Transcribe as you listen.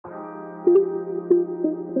Hello,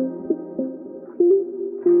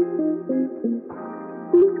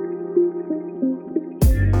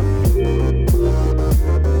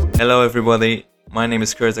 everybody. My name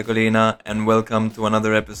is Kurt Akolina, and welcome to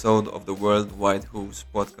another episode of the Worldwide Hoops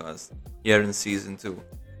podcast, here in season 2.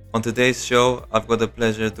 On today's show, I've got the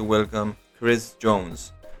pleasure to welcome Chris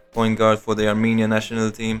Jones, point guard for the Armenia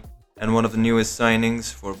national team and one of the newest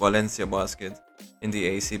signings for Valencia Basket in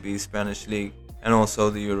the ACB Spanish League and also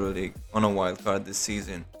the EuroLeague on a wild card this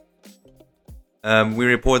season. We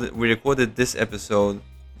recorded this episode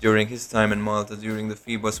during his time in Malta during the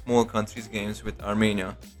FIBA Small Countries Games with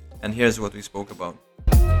Armenia. And here's what we spoke about.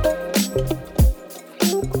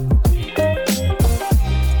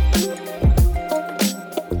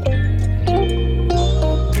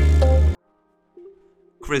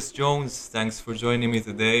 Chris Jones, thanks for joining me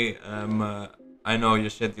today. I know your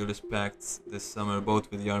schedule is packed this summer, both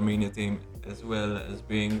with the Armenia team as well as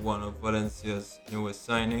being one of Valencia's newest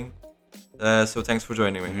signing. So thanks for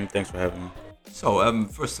joining me. Thanks for having me. So,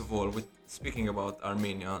 first of all, speaking about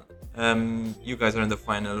Armenia, you guys are in the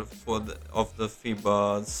final of the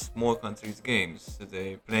FIBA Small Countries Games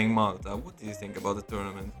today, playing Malta. What do you think about the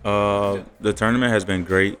tournament? The tournament has been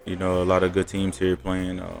great. A lot of good teams here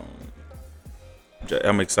playing.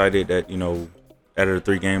 I'm excited that, out of the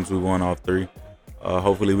 3 games, we won all 3.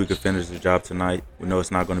 Hopefully we can finish the job tonight. We know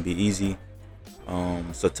it's not going to be easy.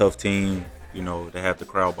 It's a tough team, they have the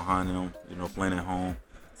crowd behind them, playing at home.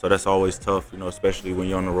 So that's always tough, especially when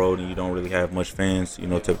you're on the road and you don't really have much fans,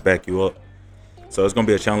 to back you up. So it's going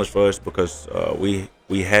to be a challenge for us because we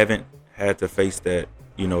haven't had to face that,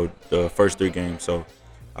 the first 3 games. So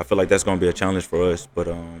I feel like that's going to be a challenge for us, but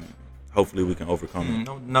hopefully we can overcome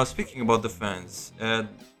it. Now, speaking about the fans,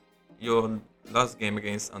 your last game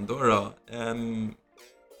against Andorra,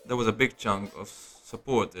 there was a big chunk of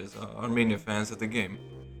supporters, Armenia fans at the game.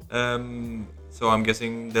 So I'm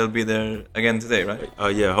guessing they'll be there again today, right?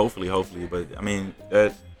 Yeah, hopefully. But I mean,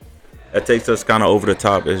 that takes us kind of over the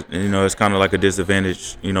top. It's kind of like a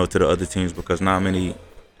disadvantage, to the other teams because not many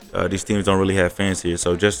these teams don't really have fans here.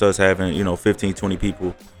 So just us having 15, 20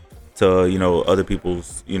 people to other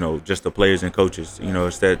people's just the players and coaches,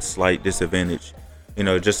 it's that slight disadvantage.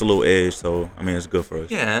 Just a little edge. So I mean, it's good for us.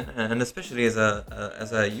 Yeah, and especially as a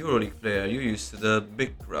EuroLeague player, you're used to the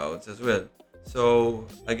big crowds as well. So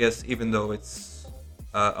I guess even though it's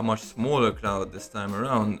a much smaller crowd this time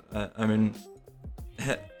around, I mean,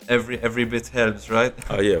 every bit helps, right?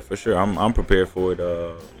 Yeah, for sure. I'm prepared for it.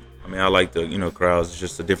 I mean, I like the crowds. It's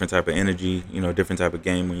just a different type of energy. Different type of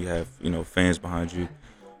game when you have fans behind you,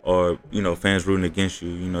 or fans rooting against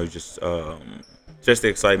you. Just the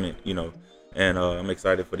excitement. And I'm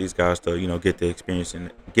excited for these guys to get the experience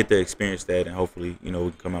that, and hopefully we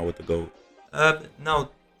can come out with the gold. Now,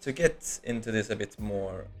 to get into this a bit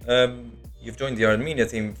more, you've joined the Armenia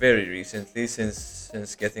team very recently,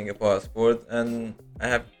 since getting a passport, and I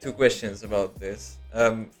have 2 questions about this.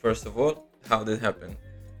 First of all, how did it happen?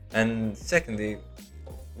 And secondly,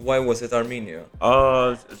 why was it Armenia?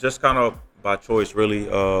 Just kind of by choice, really.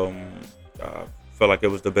 I felt like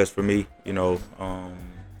it was the best for me.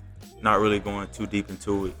 Not really going too deep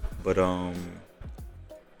into it, but I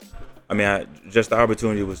mean, just the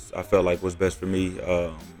opportunity I felt like was best for me.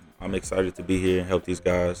 I'm excited to be here and help these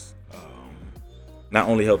guys. Not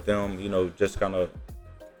only help them, just kind of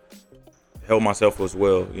help myself as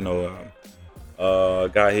well.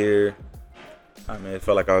 Got here. I mean, it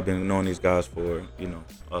felt like I've been knowing these guys for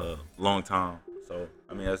a long time. So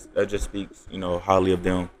I mean, that just speaks highly of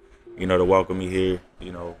them. To welcome me here.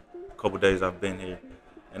 A couple days I've been here.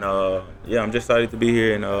 And yeah, I'm just excited to be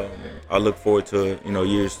here, and I look forward to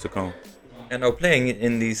years to come. And now playing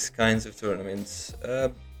in these kinds of tournaments,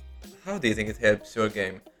 how do you think it helps your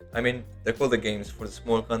game? I mean, they're called the games for the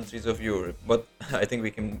small countries of Europe, but I think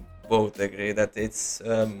we can both agree that it's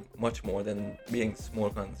much more than being small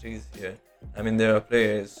countries here. I mean, there are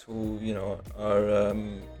players who are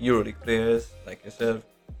EuroLeague players like yourself,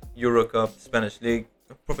 Eurocup, Spanish League,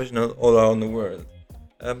 professional all around the world.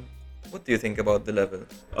 What do you think about the level?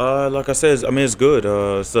 Like I said, I mean, it's good.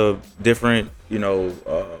 It's a different,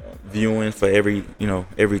 viewing for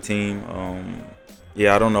every team.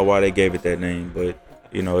 Yeah, I don't know why they gave it that name, but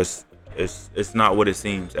it's not what it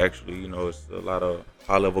seems actually. It's a lot of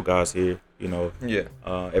high level guys here. Yeah.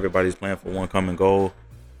 Everybody's playing for one common goal.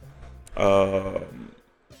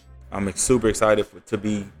 I'm super excited to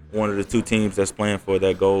be one of the 2 teams that's playing for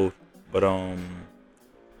that goal, but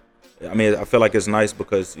I mean, I feel like it's nice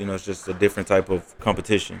because it's just a different type of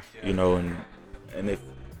competition, and if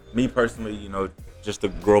me personally, just to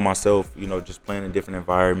grow myself, just playing in different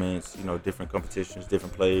environments, different competitions,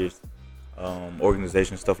 different players,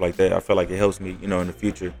 organization, stuff like that. I feel like it helps me, in the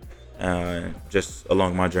future, just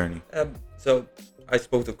along my journey. So I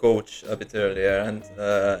spoke to coach a bit earlier, and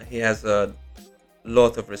he has a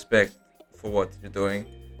lot of respect for what you're doing,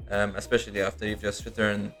 especially after you've just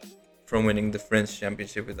returned from winning the French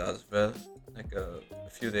championship with us, well, like a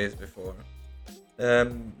few days before.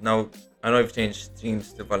 Now I know you've changed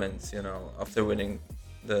teams to Valence, after winning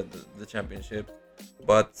the championship,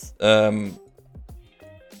 but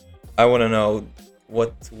I want to know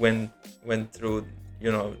what went through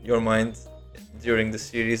your mind during the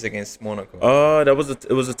series against Monaco.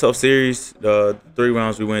 It was a tough series. The 3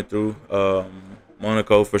 rounds we went through.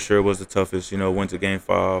 Monaco for sure was the toughest. Went to game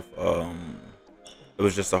 5. It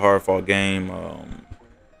was just a hard fought game.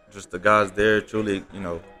 Just the guys there, truly,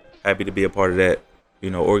 happy to be a part of that,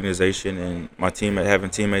 organization and my team, having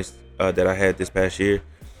teammates that I had this past year.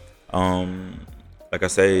 Like I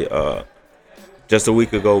say, just a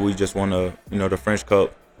week ago we just won the French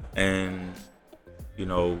Cup, and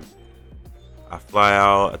I fly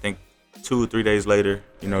out, I think 2 or 3 days later,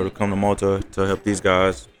 to come to Malta to help these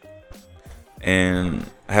guys. And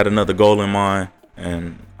I had another goal in mind.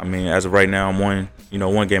 And I mean, as of right now, I'm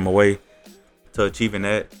one game away to achieving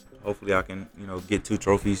that. Hopefully I can, get 2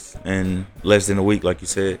 trophies in less than a week, like you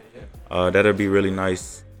said. That'll be really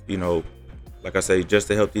nice, like I say, just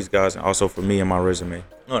to help these guys and also for me and my resume.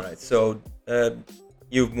 All right, so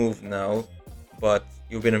you've moved now, but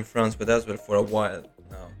you've been in France with us for a while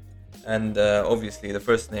now. And obviously, the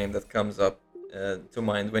first name that comes up to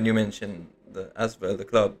mind when you mention the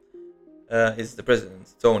club, is the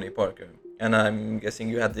president, Tony Parker. And I'm guessing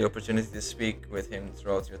you had the opportunity to speak with him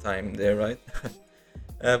throughout your time there, right?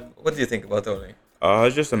 What do you think about Tony?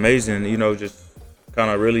 It's just amazing, just kind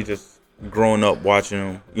of really just growing up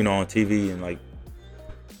watching him, on TV, and like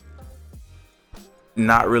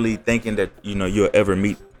not really thinking that you'll ever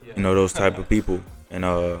meet those type of people. And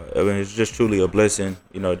I mean, it's just truly a blessing,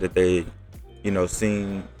 that they,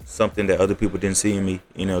 seen something that other people didn't see in me.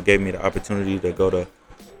 Gave me the opportunity to go to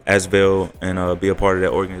Asvel and be a part of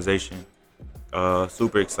that organization.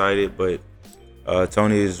 Super excited, but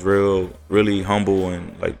Tony is really humble,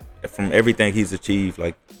 and like from everything he's achieved,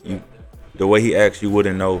 like the way he acts, you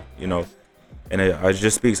wouldn't know, And it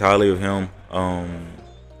just speaks highly of him. A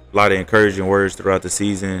lot of encouraging words throughout the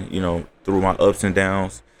season, through my ups and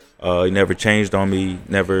downs. He never changed on me,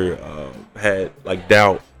 never had like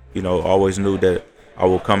doubt. Always knew that I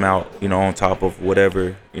will come out, on top of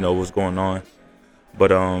whatever, was going on.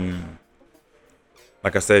 But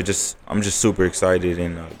like I said, I'm just super excited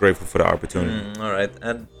and grateful for the opportunity. All right,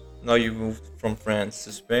 and now you moved from France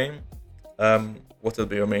to Spain. What will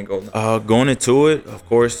be your main goal now? Going into it, of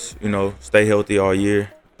course, stay healthy all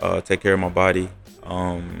year, take care of my body,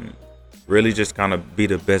 really just kind of be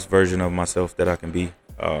the best version of myself that I can be.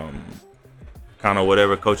 Kind of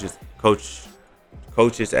whatever coaches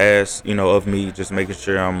ask, of me, just making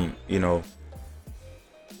sure I'm,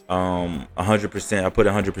 100%. I put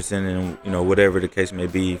 100% in, whatever the case may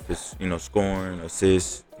be. If it's, scoring,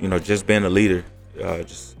 assists, just being a leader,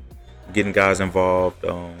 just getting guys involved,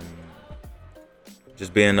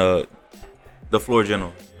 just being the floor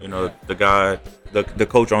general, the guy, the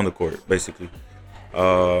coach on the court, basically.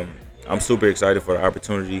 I'm super excited for the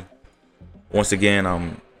opportunity. Once again,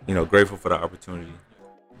 I'm, grateful for the opportunity.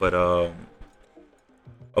 But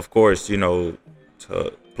of course, to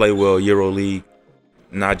play well EuroLeague,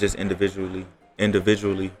 not just individually,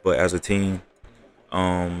 but as a team.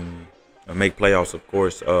 Make playoffs, of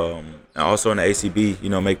course. And also in the ACB,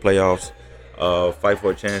 make playoffs. Fight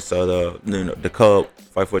for a chance of the cup.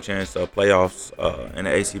 Fight for a chance of playoffs in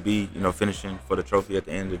the ACB. Finishing for the trophy at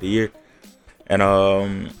the end of the year.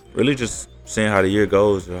 And really just seeing how the year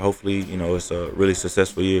goes. Hopefully, it's a really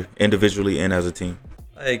successful year, individually and as a team.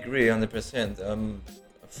 I agree 100%.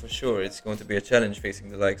 For sure, it's going to be a challenge facing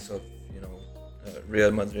the likes of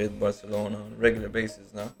Real Madrid, Barcelona on a regular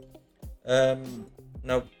basis now.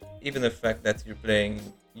 Now, even the fact that you're playing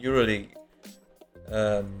EuroLeague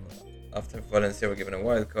after Valencia were given a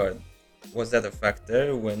wild card, was that a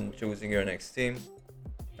factor when choosing your next team?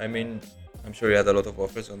 I mean, I'm sure you had a lot of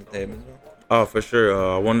offers on the table. Oh, for sure.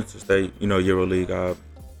 I wanted to stay, EuroLeague.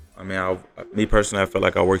 Me personally, I felt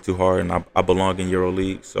like I worked too hard, and I belong in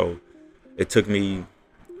EuroLeague. So it took me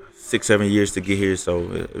 6-7 years to get here.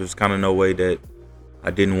 So it was kind of no way that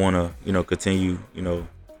I didn't want to, continue,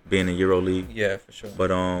 being in EuroLeague. Yeah, for sure.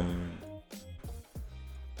 But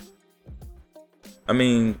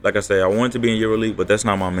like I say, I wanted to be in EuroLeague, but that's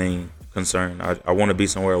not my main concern. I want to be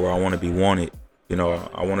somewhere where I want to be wanted.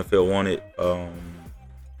 I want to feel wanted.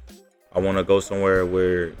 I want to go somewhere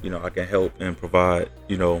where I can help and provide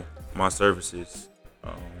my services.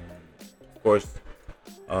 of course,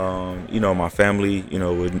 my family,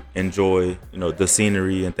 would enjoy, the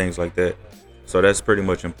scenery and things like that. So that's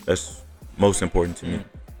that's most important to me.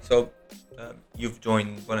 So you've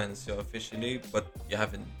joined Valencia officially, but you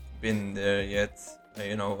haven't been there yet.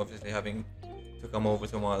 Obviously having to come over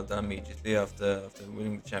to Malta immediately after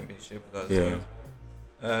winning the championship last year.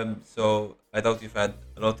 So I doubt you've had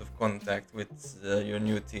a lot of contact with your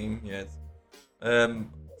new team yet.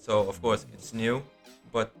 So of course it's new,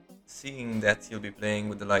 but seeing that you'll be playing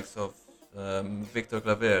with the likes of Victor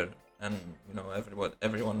Claver, and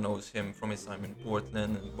everyone knows him from his time in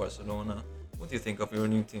Portland and Barcelona. What do you think of your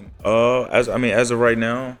new team? As of right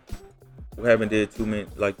now, we haven't did too many,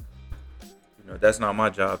 like, that's not my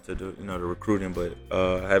job to do, the recruiting, but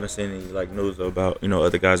I haven't seen any like news about,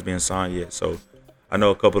 other guys being signed yet. So I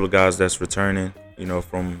know a couple of guys that's returning,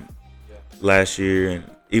 from last year, and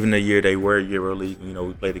even the year they were EuroLeague,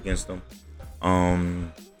 we played against them.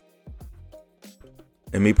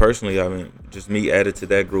 And me personally, just me added to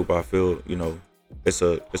that group, I feel, it's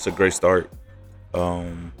a great start.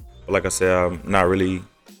 But like I said, I'm not really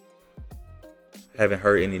haven't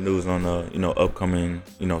heard any news on upcoming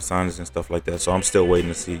signings and stuff like that. So I'm still waiting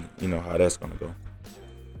to see how that's gonna go.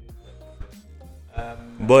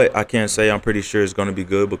 But I can't say I'm pretty sure it's gonna be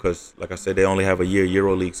good because, like I said, they only have a year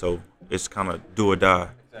EuroLeague, so it's kind of do or die.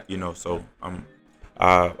 So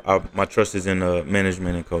my trust is in the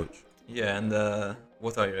management and coach. Yeah, and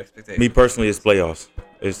what are your expectations? Me personally, it's playoffs.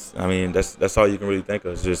 That's all you can really think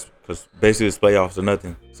of. It's just because basically it's playoffs or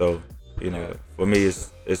nothing. So for me,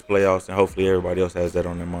 it's playoffs, and hopefully everybody else has that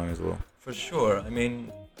on their mind as well. For sure.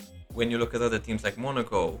 When you look at other teams like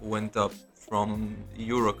Monaco, who went up from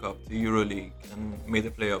Euro Cup to EuroLeague and made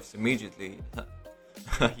the playoffs immediately,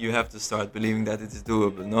 you have to start believing that it is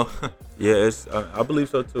doable, no? Yeah, I believe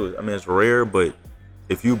so too. It's rare, but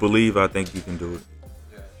if you believe, I think you can do it.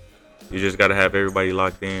 You just got to have everybody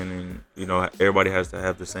locked in, and everybody has to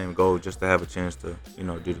have the same goal just to have a chance to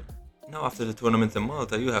do it. Now, after the tournament in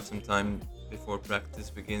Malta, you have some time before practice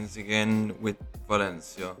begins again with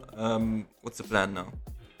Valencia. What's the plan now?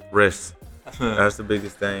 Rest. That's the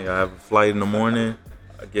biggest thing. I have a flight in the morning.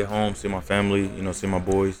 I get home, see my family, see my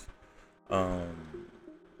boys.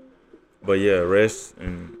 But yeah, rest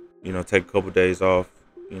and take a couple days off,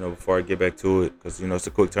 before I get back to it, because it's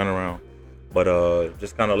a quick turnaround. But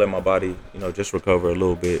just kind of let my body, just recover a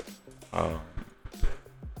little bit.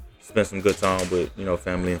 Spend some good time with,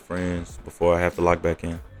 family and friends before I have to lock back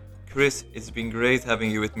in. Chris, it's been great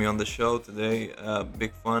having you with me on the show today.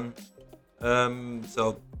 Big fun.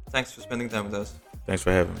 So thanks for spending time with us. Thanks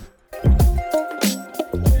for having me.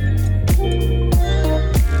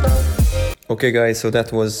 Okay, guys, so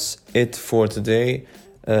that was it for today.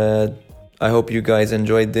 I hope you guys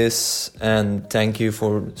enjoyed this, and thank you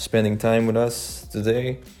for spending time with us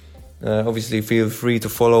today. Obviously, feel free to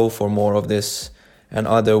follow for more of this and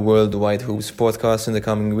other Worldwide Hoops podcasts in the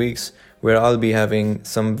coming weeks, where I'll be having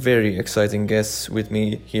some very exciting guests with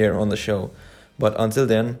me here on the show. But until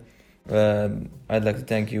then, I'd like to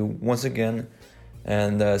thank you once again,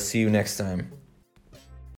 and see you next time.